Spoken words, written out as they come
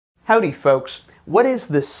Howdy folks, what is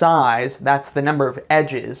the size, that's the number of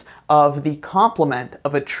edges, of the complement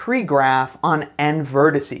of a tree graph on n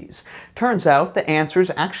vertices? Turns out the answer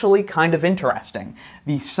is actually kind of interesting.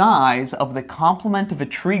 The size of the complement of a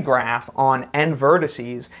tree graph on n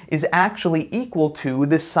vertices is actually equal to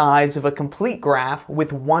the size of a complete graph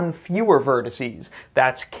with one fewer vertices.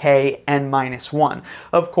 That's k n minus 1.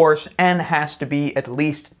 Of course, n has to be at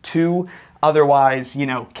least 2. Otherwise,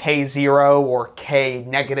 k0 or k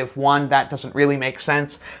negative 1, that doesn't really make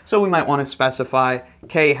sense. So we might want to specify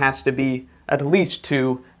k has to be at least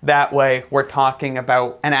 2. That way we're talking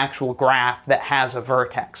about an actual graph that has a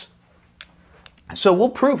vertex. So we'll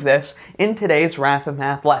prove this in today's Wrath of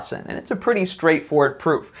Math lesson, and it's a pretty straightforward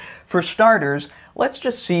proof. For starters, let's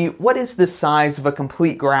just see what is the size of a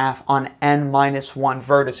complete graph on n minus 1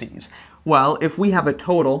 vertices. Well, if we have a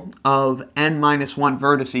total of n minus 1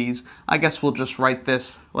 vertices, I guess we'll just write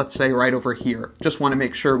this, let's say, right over here. Just want to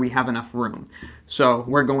make sure we have enough room. So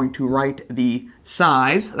we're going to write the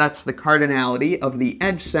size, that's the cardinality of the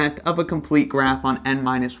edge set of a complete graph on n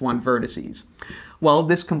minus 1 vertices. Well,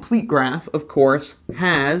 this complete graph, of course,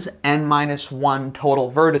 has n minus 1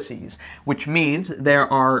 total vertices, which means there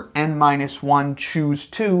are n minus 1 choose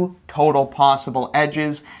 2 total possible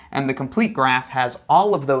edges, and the complete graph has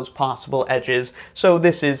all of those possible edges, so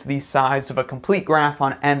this is the size of a complete graph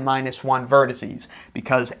on n minus 1 vertices.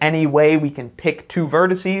 Because any way we can pick 2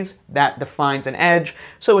 vertices, that defines an edge,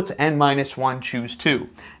 so it's n minus 1 choose 2.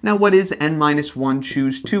 Now what is n minus 1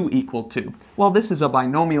 choose 2 equal to? Well, this is a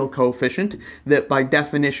binomial coefficient that by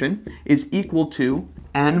definition is equal to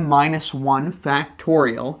n minus 1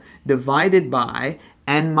 factorial divided by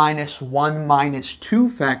n minus 1 minus 2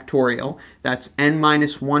 factorial, that's n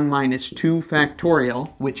minus 1 minus 2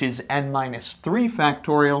 factorial, which is n minus 3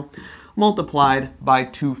 factorial, multiplied by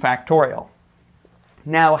 2 factorial.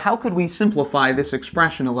 Now, how could we simplify this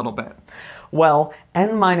expression a little bit? Well,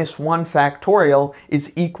 n minus 1 factorial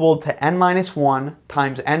is equal to n minus 1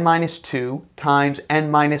 times n minus 2 times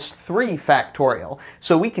n minus 3 factorial.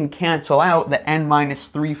 So we can cancel out the n minus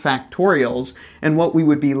 3 factorials, and what we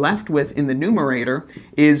would be left with in the numerator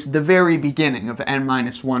is the very beginning of n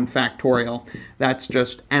minus 1 factorial. That's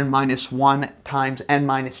just n minus 1 times n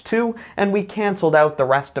minus 2, and we canceled out the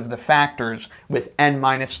rest of the factors with n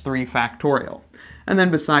minus 3 factorial. And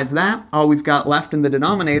then besides that, all we've got left in the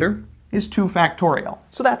denominator is 2 factorial.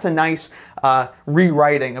 So that's a nice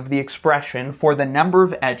rewriting of the expression for the number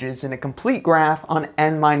of edges in a complete graph on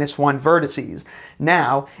n minus 1 vertices.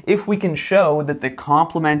 Now, if we can show that the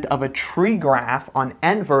complement of a tree graph on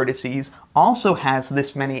n vertices also has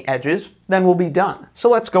this many edges, then we'll be done. So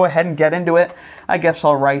let's go ahead and get into it. I guess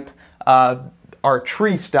I'll write our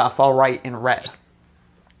tree stuff, I'll write in red.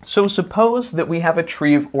 So suppose that we have a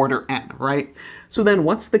tree of order n, right? So then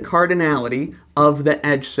what's the cardinality of the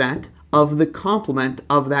edge set of the complement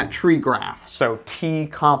of that tree graph? So T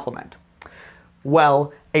complement.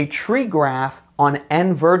 Well, a tree graph on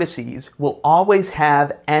n vertices will always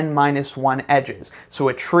have n minus 1 edges. So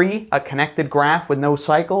a tree, a connected graph with no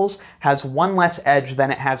cycles, has one less edge than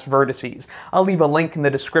it has vertices. I'll leave a link in the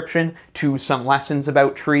description to some lessons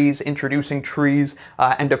about trees, introducing trees,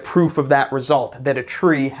 and a proof of that result, that a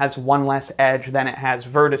tree has one less edge than it has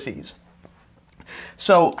vertices.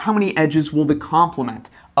 So how many edges will the complement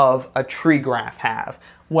of a tree graph have?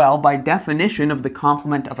 Well, by definition of the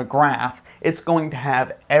complement of a graph, it's going to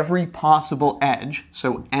have every possible edge,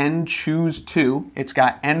 so n choose 2, it's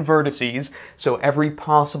got n vertices, so every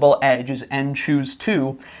possible edge is n choose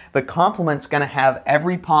 2. The complement's going to have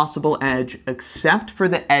every possible edge except for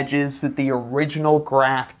the edges that the original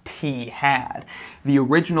graph T had. The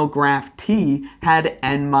original graph T had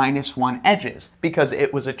n minus 1 edges because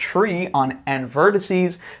it was a tree on n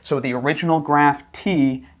vertices, so the original graph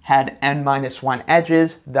T had n minus 1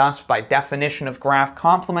 edges. Thus, by definition of graph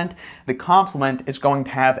complement, the complement is going to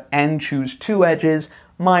have n choose 2 edges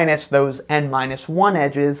minus those n minus 1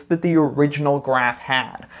 edges that the original graph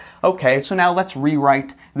had. Okay, so now let's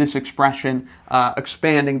rewrite this expression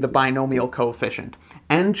expanding the binomial coefficient.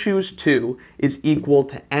 N choose 2 is equal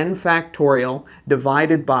to n factorial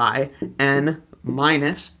divided by n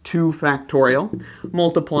minus 2 factorial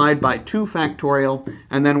multiplied by 2 factorial,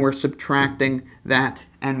 and then we're subtracting that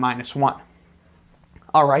n minus 1.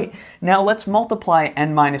 Alright, now let's multiply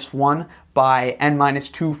n minus 1 by n minus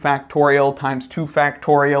 2 factorial times 2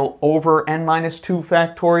 factorial over n minus 2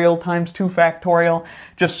 factorial times 2 factorial,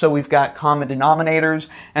 just so we've got common denominators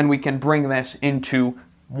and we can bring this into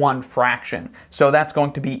one fraction. So that's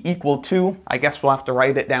going to be equal to, I guess we'll have to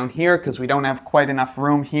write it down here because we don't have quite enough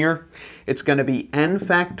room here. It's going to be n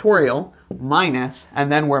factorial minus,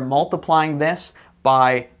 and then we're multiplying this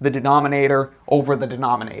by the denominator over the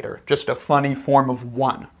denominator. Just a funny form of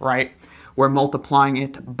 1, right? We're multiplying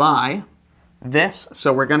it by this,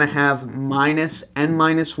 so we're going to have minus n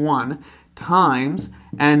minus 1 times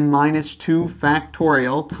n minus 2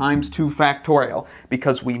 factorial times 2 factorial,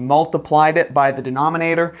 because we multiplied it by the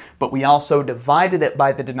denominator, but we also divided it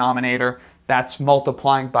by the denominator. That's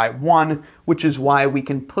multiplying by 1, which is why we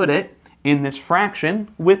can put it in this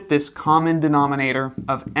fraction with this common denominator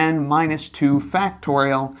of n minus 2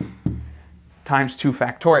 factorial times 2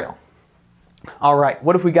 factorial. All right,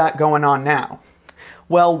 what have we got going on now?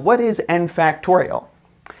 Well, what is n factorial?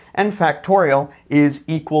 N factorial is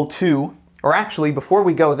equal to, or actually, before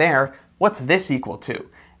we go there, what's this equal to?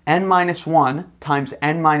 N minus 1 times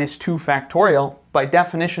n minus 2 factorial, by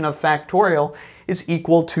definition of factorial, is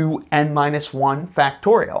equal to n minus 1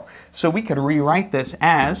 factorial. So we could rewrite this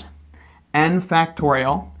as n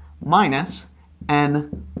factorial minus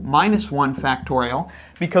n minus 1 factorial,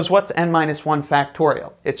 because what's n minus 1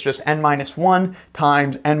 factorial? It's just n minus 1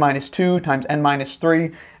 times n minus 2 times n minus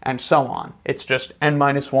 3, and so on. It's just n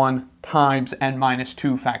minus 1 times n minus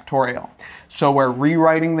 2 factorial. So we're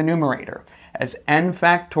rewriting the numerator as n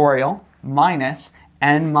factorial minus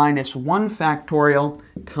n minus 1 factorial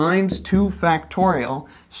times 2 factorial,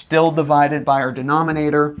 still divided by our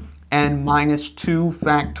denominator, n minus 2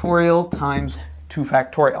 factorial times 2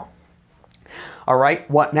 factorial. All right,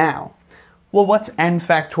 what now? Well, what's n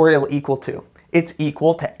factorial equal to? It's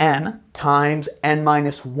equal to n times n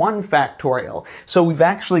minus 1 factorial. So we've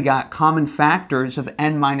actually got common factors of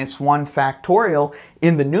n minus 1 factorial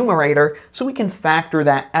in the numerator, so we can factor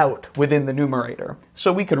that out within the numerator.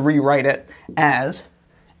 So we could rewrite it as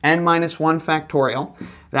n minus 1 factorial,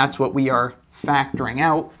 that's what we are factoring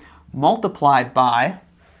out, multiplied by,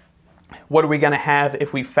 what are we going to have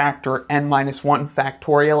if we factor n minus 1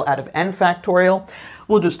 factorial out of n factorial?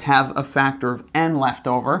 We'll just have a factor of n left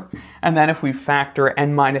over. And then if we factor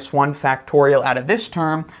n minus 1 factorial out of this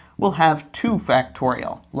term, we'll have 2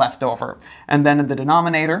 factorial left over. And then in the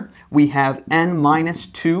denominator, we have n minus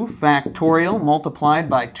 2 factorial multiplied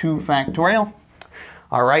by 2 factorial.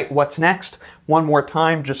 All right, what's next? One more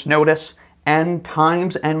time, just notice n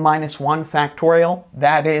times n minus 1 factorial,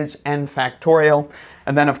 that is n factorial.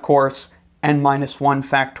 And then, of course, n minus 1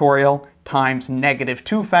 factorial times negative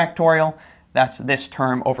 2 factorial, that's this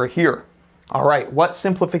term over here. All right, what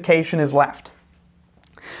simplification is left?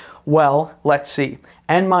 Well, let's see.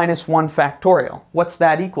 N minus 1 factorial, what's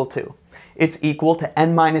that equal to? It's equal to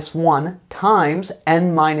n minus 1 times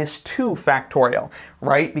n minus 2 factorial,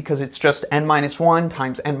 right? Because it's just n minus 1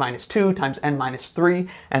 times n minus 2 times n minus 3,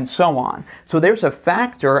 and so on. So there's a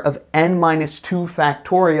factor of n minus 2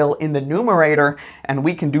 factorial in the numerator, and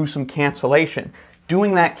we can do some cancellation.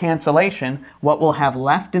 Doing that cancellation, what we'll have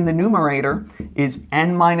left in the numerator is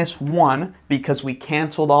n minus 1, because we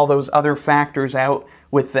canceled all those other factors out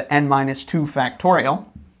with the n minus 2 factorial.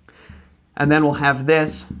 And then we'll have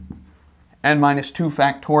this n minus 2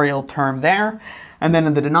 factorial term there. And then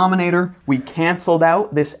in the denominator, we canceled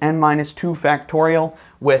out this n minus 2 factorial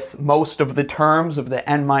with most of the terms of the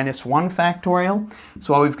n minus 1 factorial.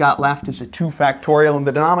 So all we've got left is a 2 factorial in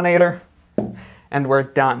the denominator, and we're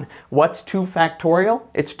done. What's 2 factorial?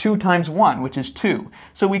 It's 2 times 1, which is 2.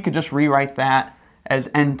 So we could just rewrite that as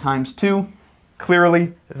n times 2.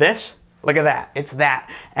 Clearly, this, look at that, it's that.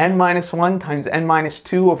 N minus 1 times n minus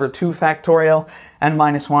 2 over 2 factorial, n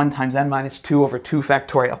minus 1 times n minus 2 over 2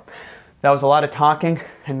 factorial. That was a lot of talking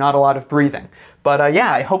and not a lot of breathing. But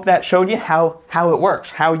yeah, I hope that showed you how it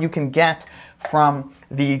works, how you can get from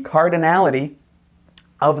the cardinality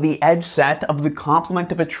of the edge set of the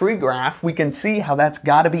complement of a tree graph. We can see how that's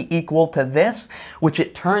got to be equal to this, which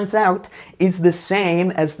it turns out is the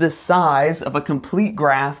same as the size of a complete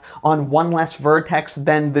graph on one less vertex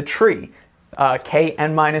than the tree.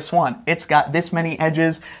 Kn minus 1. It's got this many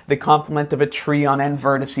edges. The complement of a tree on n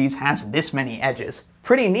vertices has this many edges.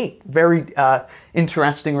 Pretty neat, very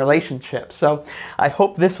interesting relationship. So I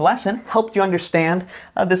hope this lesson helped you understand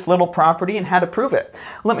this little property and how to prove it.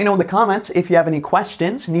 Let me know in the comments if you have any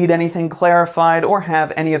questions, need anything clarified, or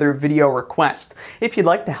have any other video requests. If you'd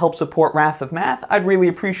like to help support Wrath of Math, I'd really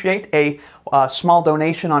appreciate a small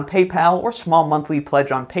donation on PayPal or small monthly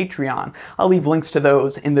pledge on Patreon. I'll leave links to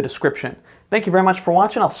those in the description. Thank you very much for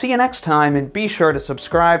watching. I'll see you next time, and be sure to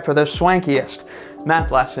subscribe for the swankiest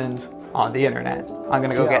math lessons on the internet. I'm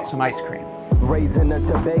gonna go get some ice cream. Raising the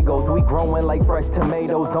Tobagos, we growing like fresh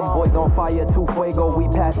tomatoes. Them boys on fire, too fuego.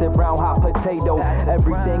 We pass it round hot potato.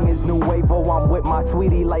 Everything is new wavo. I'm with my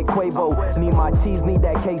sweetie like Quavo. Need my cheese, need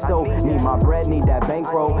that queso. Need my bread, need that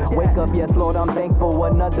bankroll. Wake up, yes Lord, I'm thankful.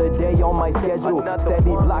 Another day on my schedule. Steady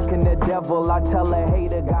blocking the devil. I tell a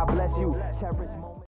hater, God bless you. Cherish